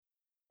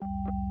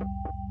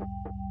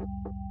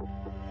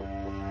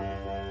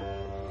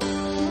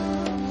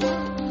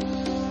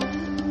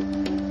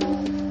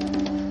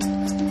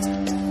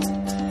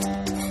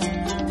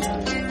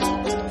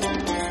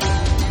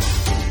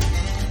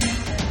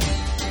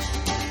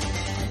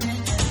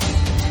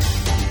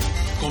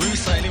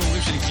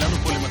הגענו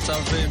פה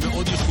למצב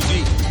מאוד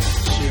ייחודי,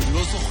 שהם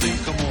לא זוכרים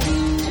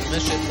כמוהו.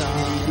 רשת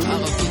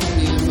הערבית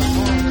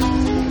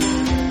מלבנון.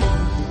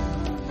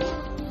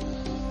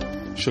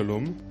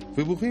 שלום,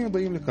 וברוכים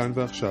הבאים לכאן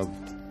ועכשיו,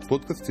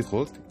 פודקאסט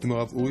שיחות עם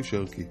הרב אורי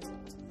שרקי.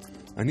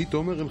 אני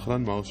תומר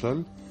אלחנן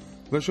מרשל,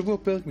 והשבוע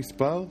פרק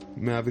מספר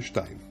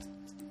 102.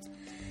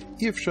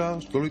 אי אפשר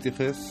שלא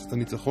להתייחס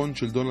לניצחון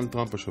של דונלד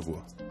טרמפ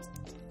השבוע.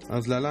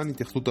 אז להלן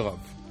התייחסות הרב.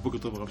 בוקר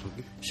טוב הרב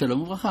שרקי.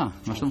 שלום וברכה,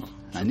 מה שלומך?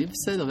 אני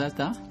בסדר,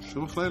 ואתה?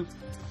 שלום בכלל.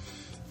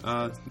 9/11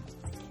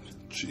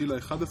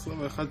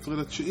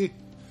 ו-11/9,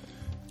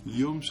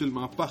 יום של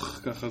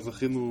מהפך, ככה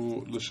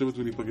זכינו לשבת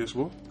ולהיפגש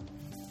בו.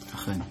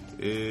 אכן.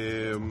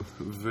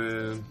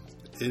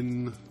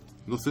 ואין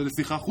נושא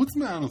לשיחה חוץ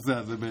מהנושא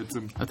הזה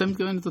בעצם. אתה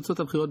מתכוון לתוצאות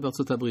הבחירות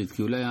בארצות הברית,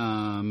 כי אולי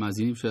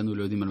המאזינים שלנו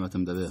לא יודעים על מה אתה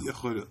מדבר.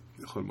 יכול להיות,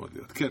 יכול מאוד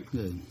להיות, כן.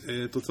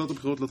 תוצאות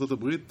הבחירות לארצות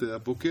הברית,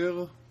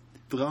 הבוקר,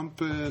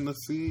 טרמפ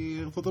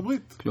נשיא ארצות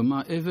הברית.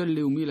 כלומר, אבל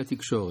לאומי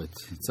לתקשורת.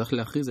 צריך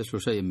להכריז על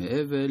 3 ימי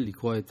אבל,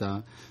 לקרוא את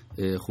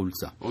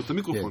החולצה. או את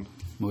המיקרופון.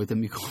 או את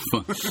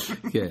המיקרופון,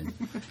 כן.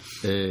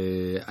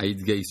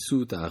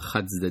 ההתגייסות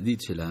החד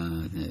צדדית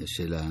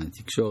של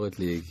התקשורת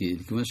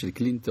לכיוון של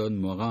קלינטון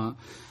מורה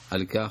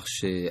על כך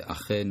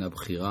שאכן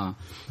הבחירה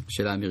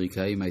של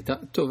האמריקאים הייתה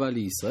טובה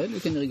לישראל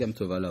וכנראה גם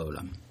טובה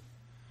לעולם.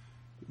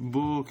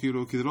 בוא,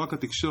 כאילו, כי זה לא רק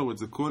התקשורת,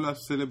 זה כל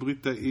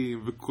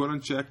הסלבריטאים וכל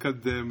אנשי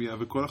אקדמיה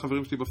וכל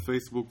החברים שלי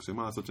בפייסבוק,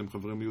 שמה לעשות שהם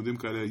חברים יהודים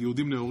כאלה,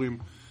 יהודים נאורים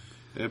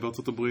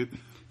בארצות הברית,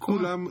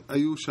 כולם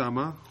היו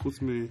שמה, חוץ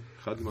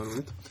מאחד למען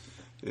באמת.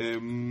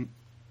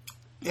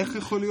 איך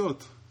יכול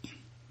להיות?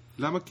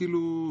 למה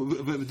כאילו,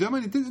 ואתה יודע מה,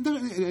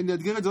 אני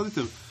אתגר את זה עוד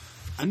יותר.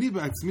 אני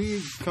בעצמי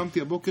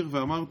קמתי הבוקר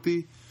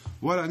ואמרתי,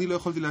 וואלה, אני לא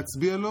יכולתי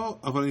להצביע לו,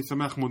 אבל אני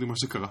שמח מאוד עם מה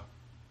שקרה.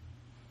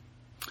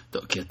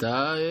 טוב, כי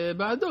אתה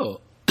בעדו.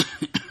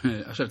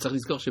 עכשיו צריך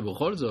לזכור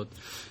שבכל זאת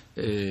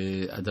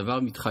הדבר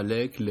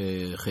מתחלק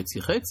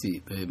לחצי-חצי,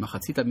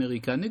 מחצית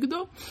אמריקה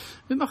נגדו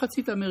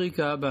ומחצית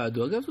אמריקה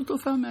בעדו. אגב, זו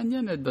תופעה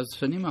מעניינת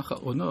בשנים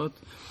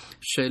האחרונות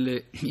של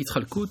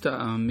התחלקות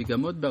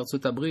המגמות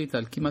בארצות הברית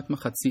על כמעט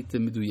מחצית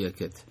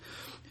מדויקת.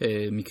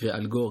 מקרה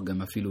אלגור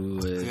גם אפילו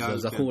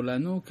זכור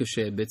לנו,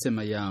 כשבעצם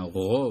היה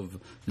רוב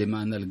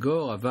למען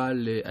אלגור,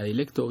 אבל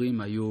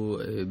האלקטורים היו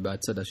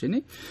בצד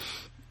השני.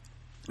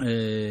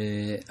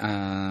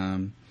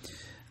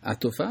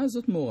 התופעה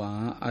הזאת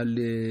מורה על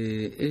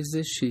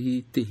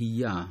איזושהי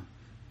תהייה,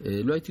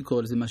 לא הייתי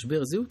קורא לזה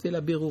משבר זהות, אלא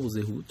בירור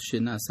זהות,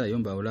 שנעשה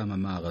היום בעולם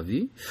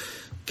המערבי,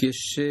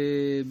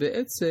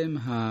 כשבעצם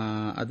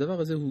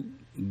הדבר הזה הוא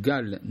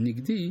גל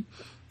נגדי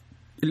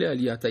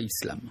לעליית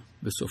האסלאם,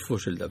 בסופו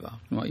של דבר.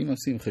 כלומר, אם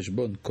עושים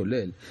חשבון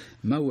כולל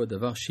מהו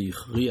הדבר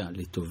שהכריע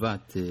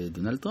לטובת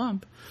דונלד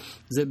טרמפ,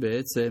 זה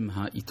בעצם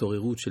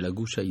ההתעוררות של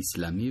הגוש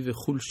האסלאמי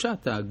וחולשת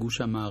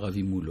הגוש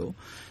המערבי מולו,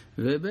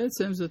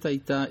 ובעצם זאת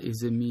הייתה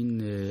איזה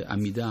מין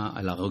עמידה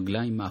על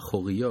הרגליים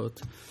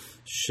האחוריות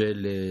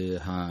של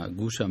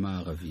הגוש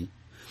המערבי.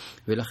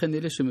 ולכן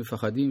אלה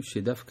שמפחדים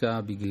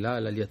שדווקא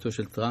בגלל עלייתו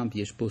של טראמפ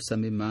יש פה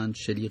סממן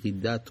של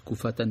ירידת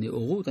תקופת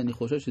הנאורות, אני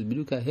חושב שזה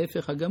בדיוק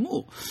ההפך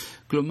הגמור.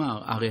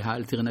 כלומר, הרי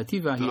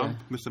האלטרנטיבה היא...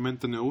 טראמפ מסמן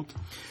את הנאורות?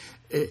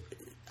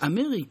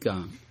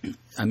 אמריקה,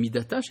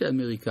 עמידתה של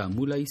אמריקה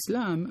מול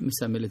האסלאם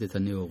מסמלת את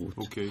הנאורות.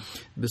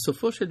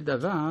 בסופו של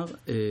דבר,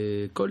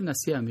 כל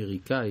נשיא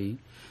אמריקאי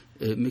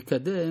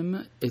מקדם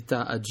את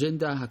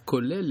האג'נדה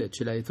הכוללת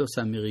של האתוס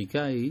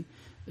האמריקאי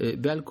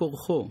בעל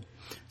כורחו.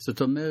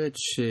 זאת אומרת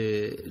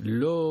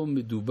שלא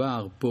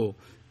מדובר פה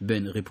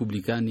בין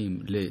רפובליקנים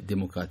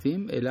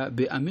לדמוקרטים, אלא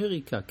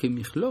באמריקה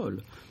כמכלול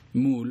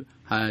מול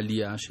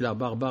העלייה של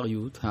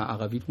הברבריות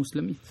הערבית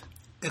מוסלמית.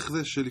 איך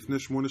זה שלפני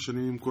 8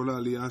 שנים עם כל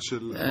העלייה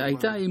של...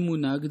 הייתה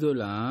אמונה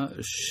גדולה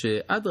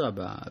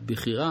שאדרבה,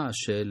 בחירה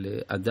של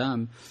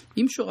אדם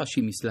עם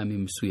שורשים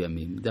אסלאמיים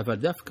מסוימים, אבל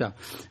דווקא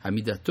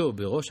עמידתו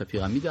בראש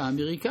הפירמידה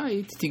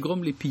האמריקאית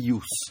תגרום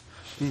לפיוס.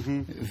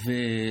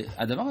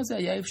 והדבר הזה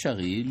היה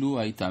אפשרי לו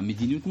הייתה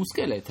מדיניות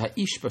מושכלת.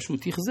 האיש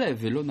פשוט יחזה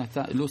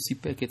ולא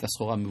סיפק את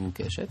הסחורה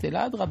המבוקשת,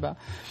 אלא אדרבה,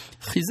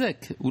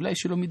 חיזק, אולי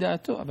שלא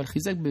מדעתו, אבל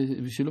חיזק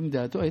שלא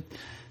מדעתו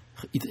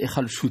את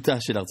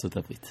החלשותה של ארצות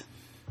הברית.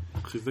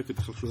 חיזק את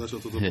החלשותה של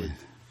ארצות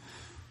הברית.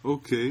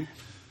 אוקיי.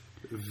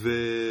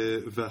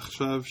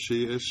 ועכשיו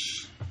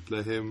שיש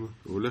להם,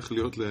 הולך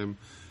להיות להם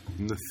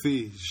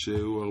נשיא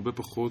שהוא הרבה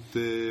פחות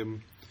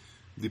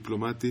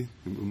דיפלומטי,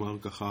 נאמר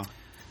ככה.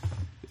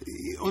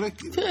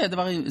 תראה,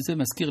 הדבר הזה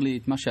מזכיר לי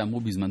את מה שאמרו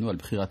בזמנו על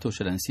בחירתו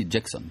של הנשיא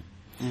ג'קסון.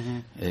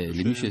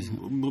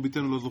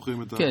 מרביתנו לא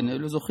זוכרים את כן,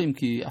 לא זוכרים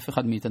כי אף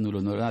אחד מאיתנו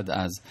לא נולד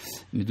אז.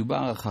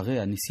 מדובר אחרי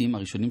הנשיאים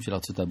הראשונים של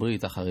ארצות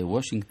הברית, אחרי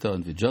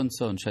וושינגטון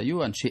וג'ונסון,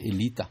 שהיו אנשי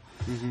אליטה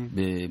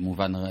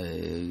במובן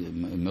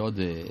מאוד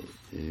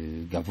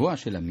גבוה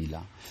של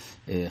המילה.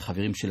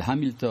 חברים של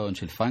המילטון,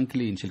 של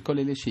פרנקלין, של כל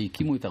אלה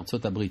שהקימו את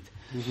ארצות הברית.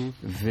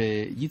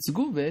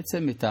 וייצגו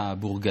בעצם את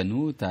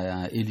הבורגנות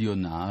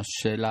העליונה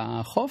של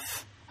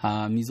החוף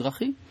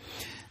המזרחי.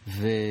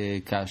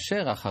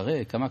 וכאשר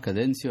אחרי כמה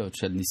קדנציות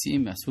של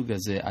נשיאים מהסוג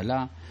הזה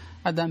עלה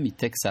אדם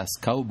מטקסס,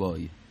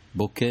 קאובוי,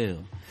 בוקר,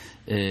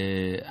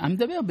 אני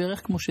מדבר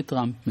בערך כמו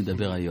שטרמפ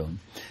מדבר היום.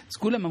 אז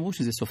כולם אמרו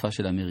שזה סופה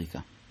של אמריקה.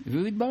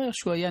 והוא התברר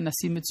שהוא היה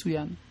נשיא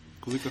מצוין.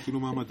 החזיק אפילו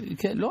מעמד.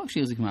 כן, לא רק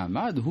שהחזיק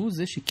מעמד, הוא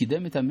זה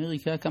שקידם את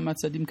אמריקה כמה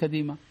צעדים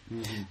קדימה.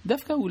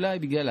 דווקא אולי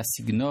בגלל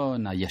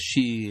הסגנון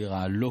הישיר,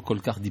 הלא כל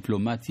כך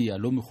דיפלומטי,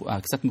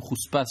 הקצת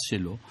מחוספס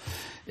שלו,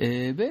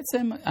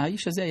 בעצם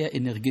האיש הזה היה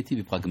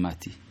אנרגטי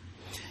ופרגמטי.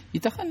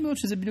 ייתכן מאוד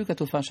שזה בדיוק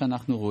התופעה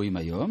שאנחנו רואים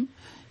היום.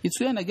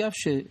 יצוין אגב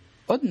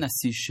שעוד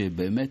נשיא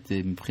שבאמת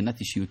מבחינת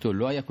אישיותו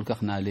לא היה כל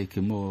כך נעלה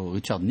כמו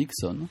ריצ'רד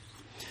ניקסון,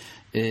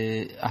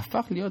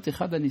 הפך להיות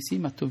אחד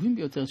הנשיאים הטובים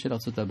ביותר של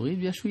ארצות הברית,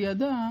 ושהוא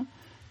ידע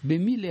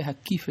במי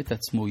להקיף את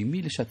עצמו, עם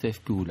מי לשתף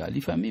פעולה.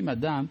 לפעמים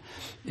אדם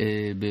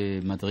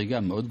במדרגה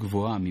מאוד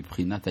גבוהה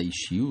מבחינת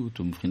האישיות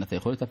או מבחינת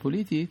היכולת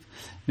הפוליטית,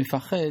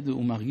 מפחד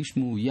ומרגיש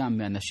מאוים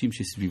מאנשים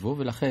שסביבו,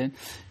 ולכן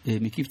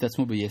מקיף את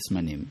עצמו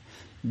ביסמנים.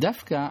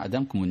 דווקא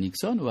אדם כמו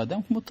ניקסון או אדם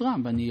כמו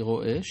טרמפ, אני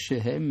רואה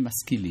שהם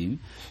משכילים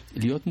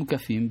להיות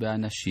מוקפים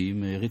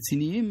באנשים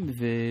רציניים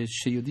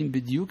ושיודעים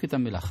בדיוק את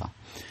המלאכה.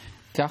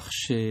 כך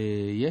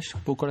שיש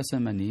פה כל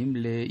הסמנים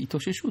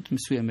להתאוששות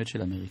מסוימת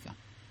של אמריקה.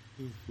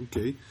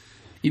 אוקיי.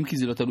 אם כי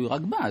זה לא תלוי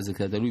רק בה, זה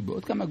תלוי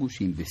בעוד כמה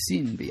גושים,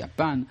 בסין,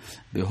 ביפן,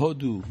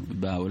 בהודו,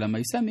 בעולם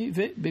האסלאמי,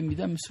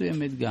 ובמידה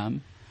מסוימת גם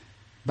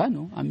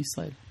בנו, עם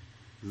ישראל.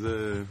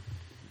 זה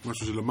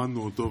משהו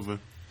שלמדנו אותו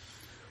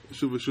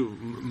ושוב ושוב.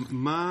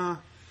 מה...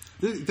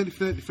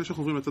 לפני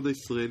שאנחנו עוברים לצד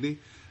הישראלי,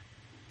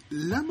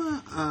 למה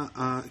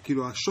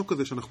כאילו השוק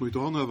הזה שאנחנו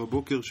התעוררנו עליו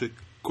בבוקר,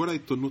 שכל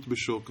העיתונות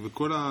בשוק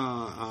וכל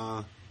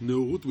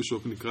הנאורות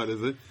בשוק נקרא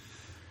לזה,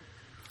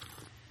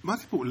 מה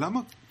הסיפור? למה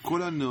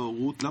כל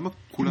הנאורות, למה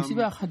כולם...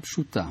 מסיבה אחת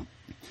פשוטה.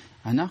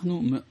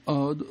 אנחנו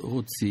מאוד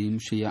רוצים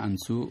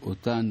שיאנסו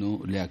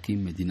אותנו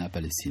להקים מדינה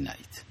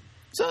פלסטינאית.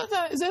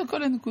 זה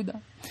כל הנקודה.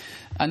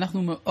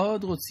 אנחנו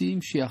מאוד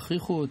רוצים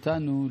שיכריחו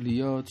אותנו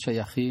להיות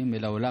שייכים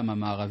אל העולם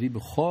המערבי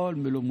בכל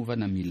מלוא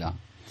מובן המילה.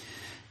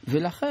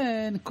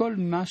 ולכן כל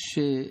מה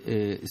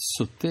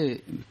שסוטה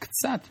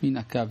קצת מן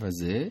הקו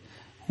הזה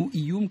הוא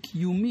איום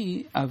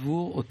קיומי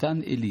עבור אותן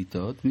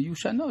אליטות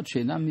מיושנות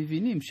שאינם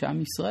מבינים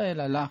שעם ישראל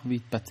הלך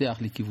והתפתח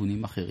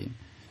לכיוונים אחרים.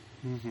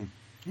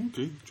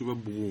 אוקיי, תשובה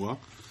ברורה.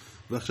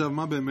 ועכשיו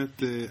מה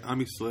באמת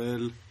עם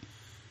ישראל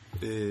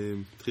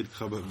התחיל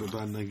ככה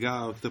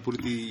בהנהגה או קטע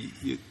פוליטי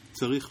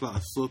צריך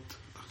לעשות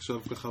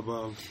עכשיו ככה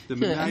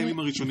במאה הימים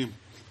הראשונים?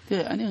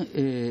 תראה,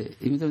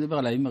 אם אתה מדבר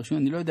על הימים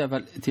הראשונים, אני לא יודע,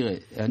 אבל תראה,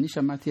 אני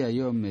שמעתי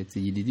היום את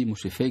ידידי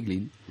משה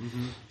פייגלין,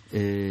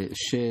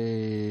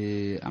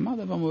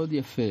 שאמר דבר מאוד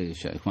יפה,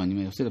 כלומר,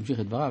 אני רוצה להמשיך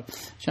את דבריו,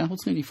 שאנחנו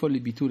צריכים לפעול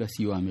לביטול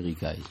הסיוע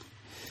האמריקאי.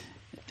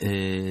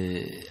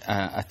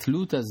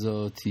 התלות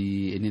הזאת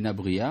היא איננה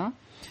בריאה,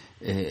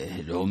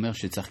 לא אומר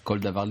שצריך כל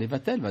דבר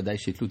לבטל, ודאי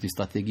שתלות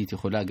אסטרטגית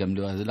יכולה גם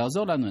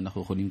לעזור לנו,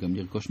 אנחנו יכולים גם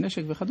לרכוש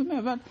נשק וכדומה,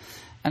 אבל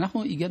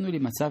אנחנו הגענו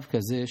למצב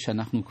כזה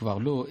שאנחנו כבר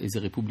לא איזה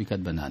רפובליקת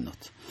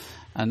בננות.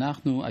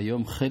 אנחנו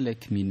היום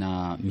חלק מן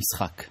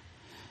המשחק,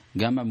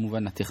 גם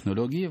במובן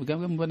הטכנולוגי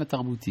וגם במובן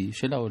התרבותי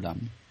של העולם,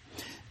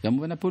 גם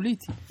במובן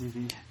הפוליטי.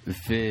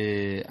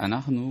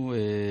 ואנחנו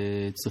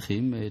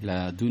צריכים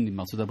לדון עם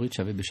ארצות הברית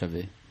שווה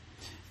בשווה,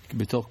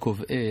 בתור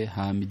קובעי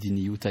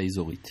המדיניות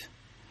האזורית.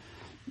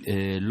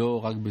 לא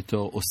רק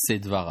בתור עושה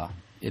דברה,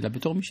 אלא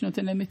בתור מי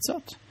שנותן להם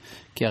עצות.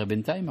 כי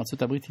בינתיים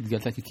ארצות הברית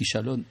התגלתה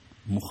ככישלון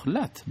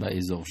מוחלט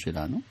באזור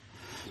שלנו,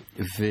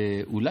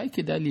 ואולי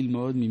כדאי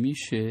ללמוד ממי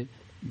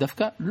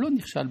שדווקא לא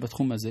נכשל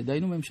בתחום הזה,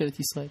 דיינו ממשלת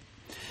ישראל.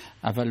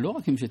 אבל לא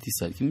רק ממשלת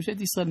ישראל, כי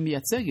ממשלת ישראל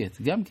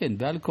מייצגת גם כן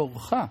בעל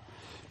כורחה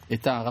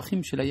את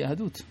הערכים של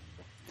היהדות.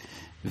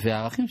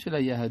 והערכים של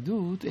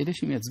היהדות, אלה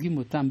שמייצגים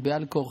אותם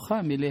בעל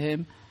כורחם,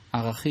 אליהם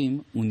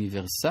ערכים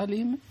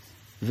אוניברסליים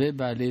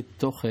ובעלי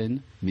תוכן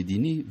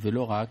מדיני,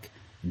 ולא רק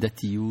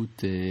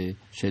דתיות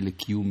של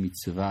קיום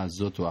מצווה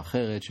זאת או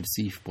אחרת, של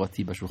סעיף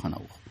פרטי בשולחן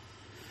ערוך.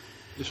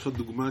 יש לך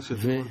דוגמה שאתה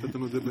יכול לתת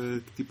לנו את זה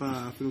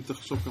בטיפה, אפילו צריך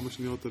לחשוב כמה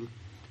שניות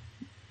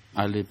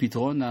על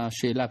פתרון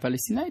השאלה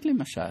הפלסטינאית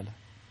למשל.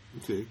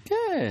 Okay.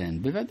 כן,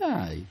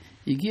 בוודאי.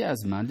 הגיע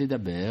הזמן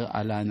לדבר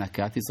על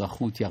הענקת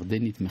אזרחות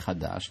ירדנית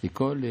מחדש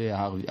לכל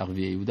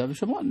ערביי יהודה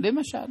ושומרון,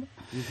 למשל.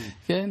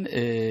 כן,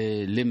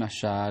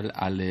 למשל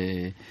על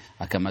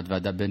הקמת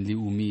ועדה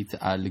בינלאומית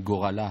על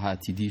גורלה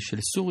העתידי של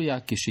סוריה,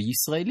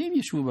 כשישראלים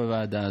ישבו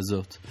בוועדה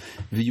הזאת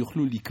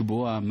ויוכלו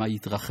לקבוע מה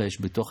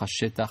יתרחש בתוך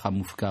השטח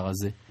המופקר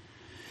הזה.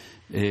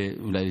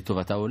 אולי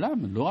לטובת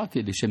העולם, לא רק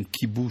לשם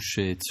כיבוש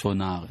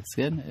צפון הארץ,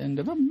 כן? אין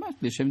דבר ממש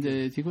לשם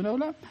תיקון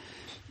העולם.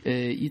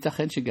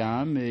 ייתכן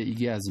שגם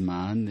הגיע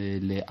הזמן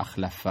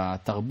להחלפה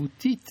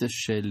תרבותית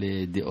של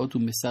דעות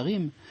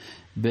ומסרים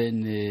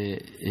בין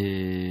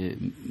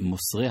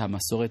מוסרי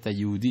המסורת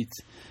היהודית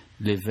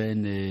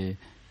לבין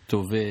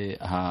טובי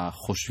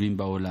החושבים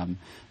בעולם.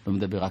 לא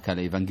מדבר רק על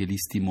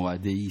האבנגליסטים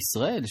מועדי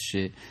ישראל,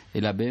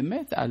 אלא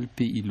באמת על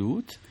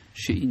פעילות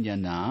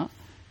שעניינה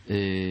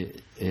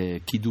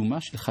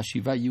קידומה של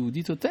חשיבה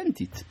יהודית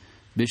אותנטית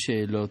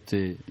בשאלות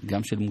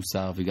גם של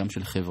מוסר וגם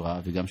של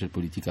חברה וגם של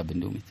פוליטיקה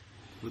בינלאומית.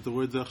 ואתה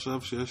רואה את זה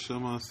עכשיו שיש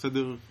שם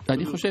סדר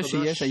אני חושב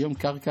שיש היום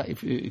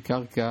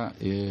קרקע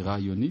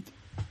רעיונית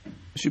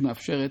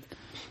שמאפשרת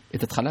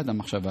את התחלת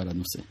המחשבה על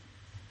הנושא.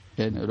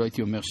 כן? לא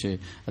הייתי אומר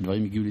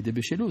שהדברים הגיעו לידי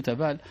בשלות,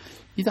 אבל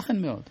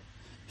ייתכן מאוד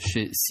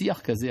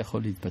ששיח כזה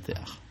יכול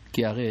להתפתח.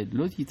 כי הרי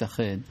לא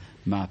ייתכן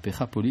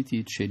מהפכה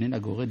פוליטית שאיננה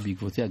גוררת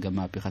בעקבותיה גם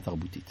מהפכה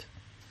תרבותית.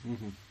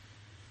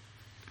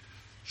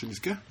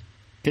 שנזכה?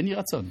 כן, יהי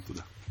רצון.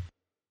 תודה.